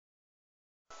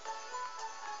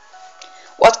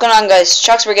What's going on, guys?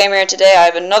 Chucksper Gamer here. Today I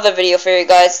have another video for you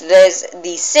guys. Today's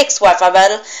the 6th Wi-Fi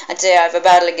battle, and today I have a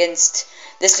battle against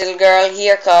this little girl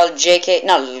here called JK.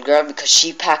 Not a little girl, because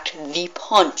she packed the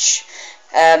punch.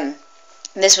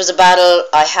 This was a battle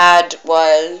I had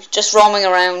while just roaming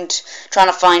around trying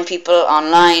to find people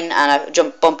online, and I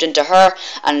bumped into her,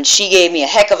 and she gave me a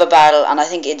heck of a battle, and I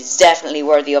think it is definitely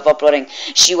worthy of uploading.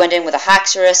 She went in with a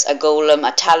Haxorus, a Golem,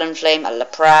 a Talonflame, a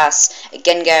Lapras, a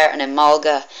Gengar, and a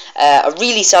Malga. A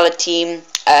really solid team.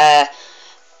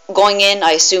 Going in,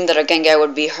 I assumed that her Gengar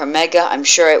would be her Mega. I'm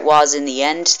sure it was in the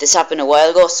end. This happened a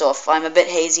while ago, so if I'm a bit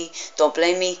hazy, don't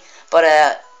blame me.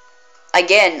 But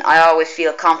again, I always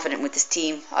feel confident with this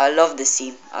team. I love this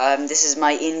team. This is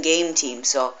my in-game team,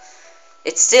 so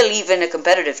it's still even a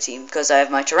competitive team because I have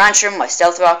my Tyrantrum, my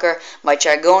Stealth Rocker, my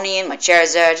Chargonian, my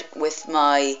Charizard with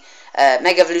my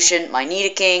Mega Evolution, my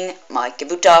Nidoking, my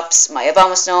Kabutops, my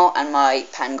Abomasnow, and my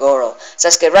Pangoro. So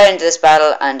let's get right into this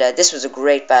battle, and this was a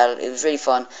great battle. It was really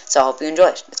fun, so I hope you enjoy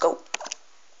it. Let's go.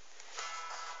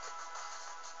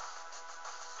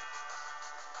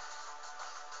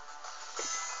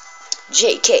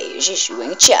 JK is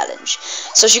issuing a challenge.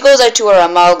 So she goes out to her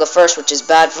Amalga first, which is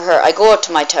bad for her. I go out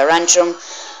to my Tyrantrum.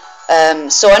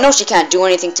 So I know she can't do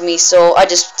anything to me, so I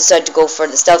just decide to go for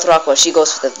the Stealth Rock while she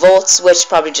goes for the Volt Switch,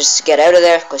 probably just to get out of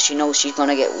there, because she knows she's going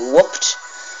to get whooped.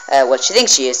 Well, she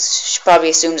thinks she is. She probably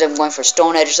assumes I'm going for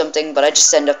Stone Edge or something, but I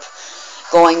just end up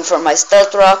going for my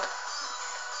Stealth Rock.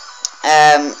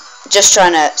 Just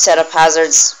trying to set up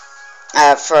hazards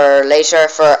for later,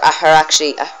 for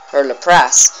her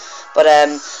Lapras. But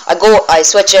I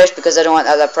switch out because I don't want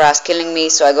that Lapras killing me,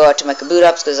 so I go out to my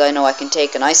Kabutops because I know I can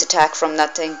take an ice attack from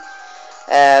that thing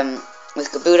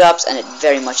with Kabutops, and it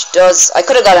very much does. I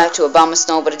could have got out to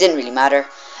Abomasnow, but it didn't really matter.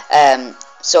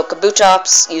 So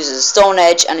Kabutops uses Stone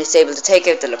Edge, and it's able to take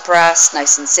out the Lapras,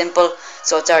 nice and simple.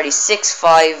 So it's already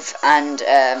 6-5, and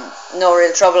no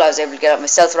real trouble. I was able to get out my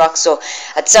Stealth Rock, so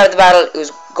at the start of the battle, it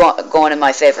was going in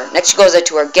my favour. Next she goes out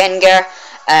to her Gengar.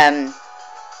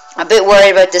 A bit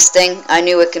worried about this thing. I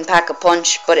knew it can pack a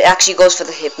punch, but it actually goes for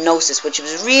the Hypnosis, which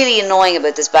was really annoying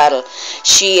about this battle.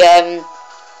 She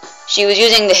was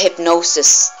using the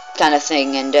Hypnosis kind of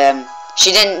thing, and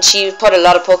she put a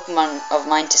lot of Pokemon of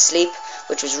mine to sleep,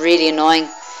 which was really annoying.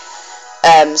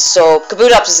 So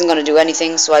Kabutops isn't going to do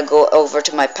anything, so I go over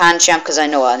to my Pancham because I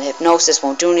know a Hypnosis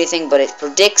won't do anything, but it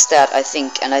predicts that, I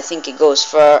think, and I think it goes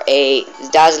for a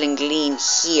Dazzling Gleam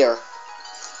here,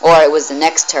 or it was the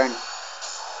next turn.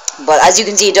 But as you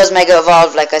can see, it does Mega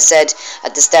Evolve. Like I said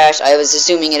at the start, I was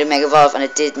assuming it would Mega Evolve, and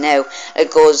it did now.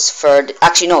 It goes for...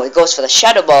 Actually, no, it goes for the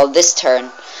Shadow Ball this turn.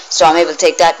 So I'm able to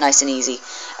take that nice and easy.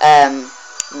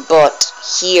 But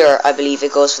here, I believe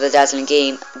it goes for the Dazzling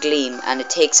Gleam, and it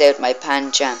takes out my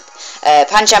Pancham.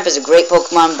 Pancham is a great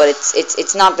Pokemon, but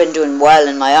it's not been doing well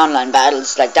in my online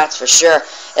battles, like that's for sure.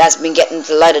 It hasn't been getting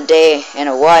the light of day in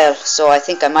a while, so I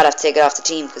think I might have to take it off the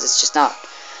team, because it's just not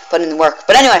putting in the work.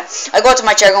 But anyway, I go to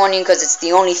my Chargonian because it's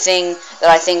the only thing that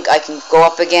I think I can go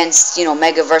up against, you know,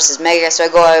 Mega versus Mega. So I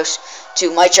go out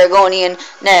to my Chargonian.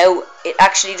 Now, it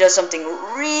actually does something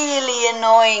really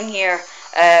annoying here.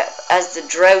 As the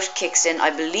drought kicks in, I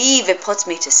believe it puts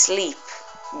me to sleep.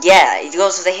 Yeah, it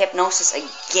goes with the Hypnosis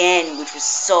again, which was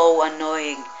so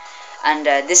annoying. And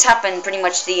this happened pretty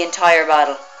much the entire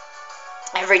battle.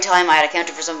 Every time I had a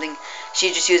counter for something,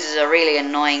 she just uses a really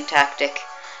annoying tactic.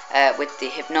 With the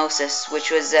Hypnosis,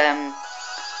 which was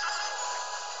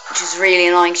really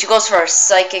annoying. She goes for a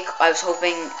Psychic. I was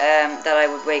hoping that I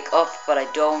would wake up, but I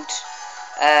don't.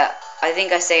 I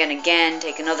think I say, and again,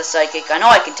 take another Psychic. I know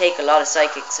I can take a lot of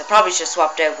Psychics. I probably should have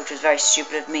swapped out, which was very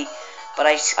stupid of me. But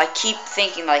I keep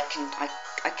thinking I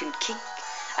can kick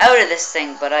out of this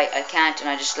thing, but I can't, and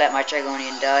I just let my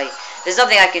Chargonian die. There's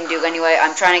nothing I can do anyway.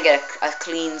 I'm trying to get a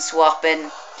clean swap in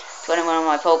to one of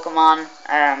my Pokemon.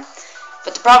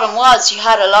 But the problem was, she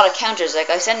had a lot of counters. Like,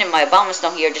 I send in my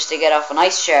Abomasnow here just to get off an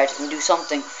Ice Shard and do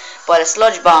something. But a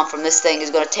Sludge Bomb from this thing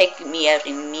is going to take me out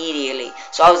immediately.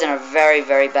 So I was in a very,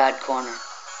 very bad corner.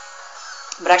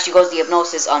 But actually goes the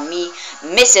Hypnosis on me.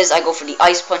 Misses, I go for the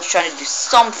Ice Punch, trying to do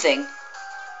something.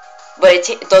 But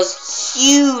it does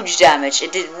huge damage.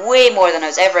 It did way more than I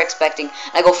was ever expecting.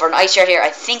 I go for an Ice Shard here.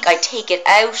 I think I take it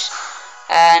out.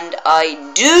 And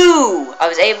I do! I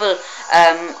was able...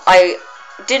 I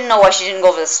didn't know why she didn't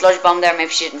go for the Sludge Bomb there.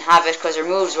 Maybe she didn't have it because her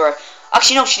moves were...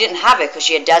 Actually, no, she didn't have it because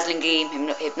she had Dazzling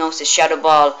Gleam, Hypnosis, Shadow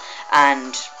Ball,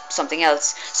 and something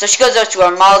else. So she goes out to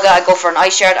her Malga. I go for an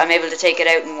Ice Shard. I'm able to take it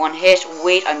out in one hit.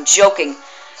 Wait, I'm joking.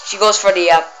 She goes for the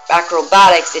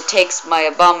Acrobatics. It takes my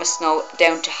Abomasnow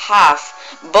down to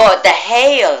half. But the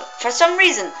Hail, for some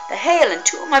reason, the Hail in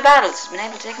two of my battles has been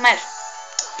able to take him out.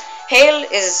 hail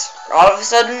is all of a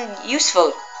sudden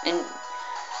useful in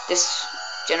this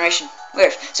generation.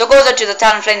 Weird. So it goes out to the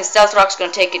Talonflame. Stealth Rock's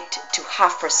going to take it to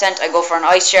 0.5%. I go for an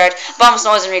Ice Shard. Bomb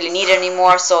Snow isn't really needed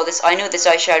anymore, so I knew this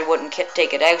Ice Shard wouldn't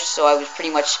take it out, so I was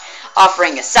pretty much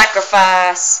offering a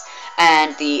sacrifice,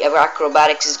 and the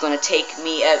Acrobatics is going to take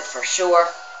me out for sure.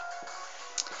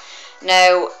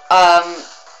 Now,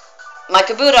 my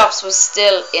Kabutops was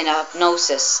still in a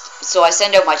hypnosis, so I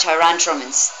send out my Tyrantrum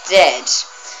instead,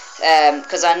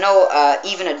 because I know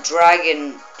even a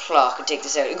Dragon Claw could take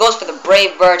this out. It goes for the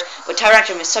Brave Bird, but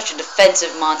Tyrantrum is such a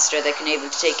defensive monster that can able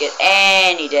to take it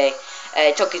any day.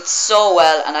 It took it so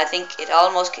well, and I think it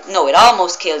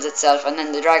almost kills itself, and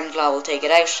then the Dragon Claw will take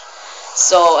it out.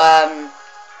 So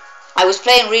I was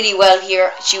playing really well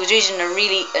here. She was using a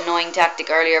really annoying tactic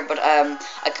earlier, but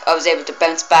I was able to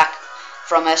bounce back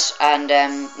from it, and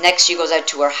next she goes out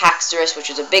to her Haxorus, which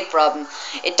is a big problem.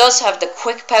 It does have the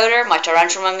Quick Powder, my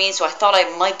Tyrantrum I mean, so I thought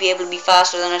I might be able to be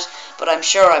faster than it, but I'm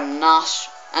sure I'm not.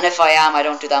 And if I am, I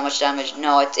don't do that much damage.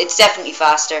 No, it's definitely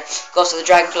faster. Goes to the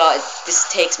Dragon Claw. This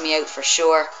takes me out for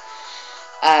sure.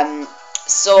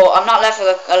 So I'm not left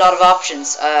with a lot of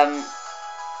options.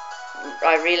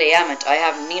 I really amn't. I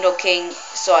have Nidoking,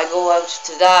 so I go out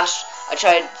to that. I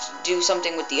try to do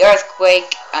something with the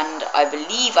Earthquake, and I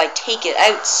believe I take it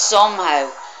out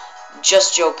somehow.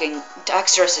 Just joking.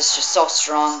 Haxorus is just so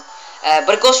strong.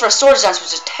 But it goes for a Swords Dance,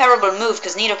 which is a terrible move,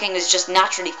 because Nidoking is just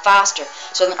naturally faster,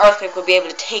 so the Earthquake would be able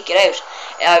to take it out.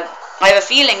 I have a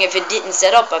feeling if it didn't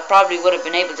set up, I probably would have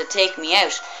been able to take me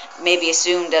out. Maybe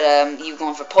assume that he was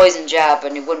going for Poison Jab,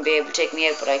 and he wouldn't be able to take me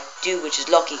out, but I do, which is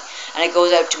lucky. And it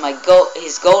goes out to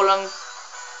his Golem,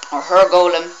 or her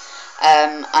Golem,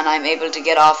 and I'm able to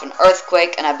get off an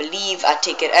Earthquake, and I believe I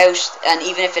take it out, and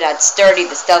even if it had Sturdy,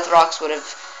 the Stealth Rocks would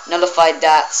have nullified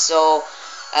that, so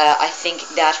I think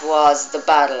that was the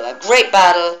battle. A great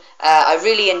battle. I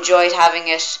really enjoyed having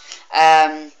it.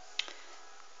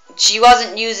 She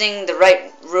wasn't using the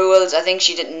right rules. I think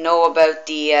she didn't know about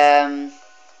the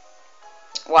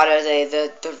what are they?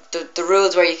 The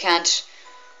rules where you can't,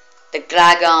 the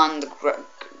Glagon,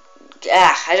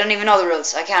 I don't even know the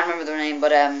rules. I can't remember their name,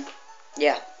 but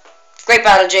yeah. Great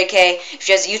battle, JK. If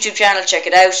she has a YouTube channel, check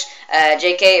it out.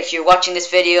 JK, if you're watching this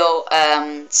video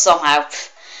somehow,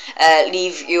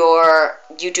 leave your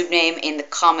YouTube name in the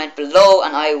comment below,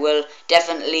 and I will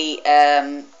definitely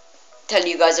tell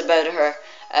you guys about her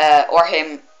or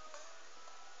him,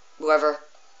 whoever.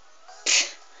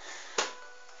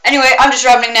 Anyway, I'm just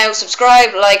rambling now.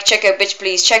 Subscribe, like, check out Bitch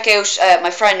Please. Check out my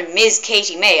friend Ms.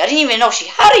 Katie May. I didn't even know she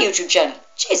had a YouTube channel.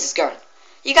 Jesus, girl.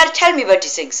 You gotta tell me about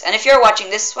these things. And if you're watching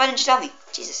this, why didn't you tell me?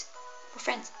 Jesus, we're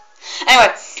friends.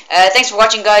 Anyway, thanks for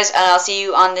watching, guys, and I'll see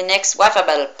you on the next Wi-Fi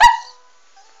battle. Bye!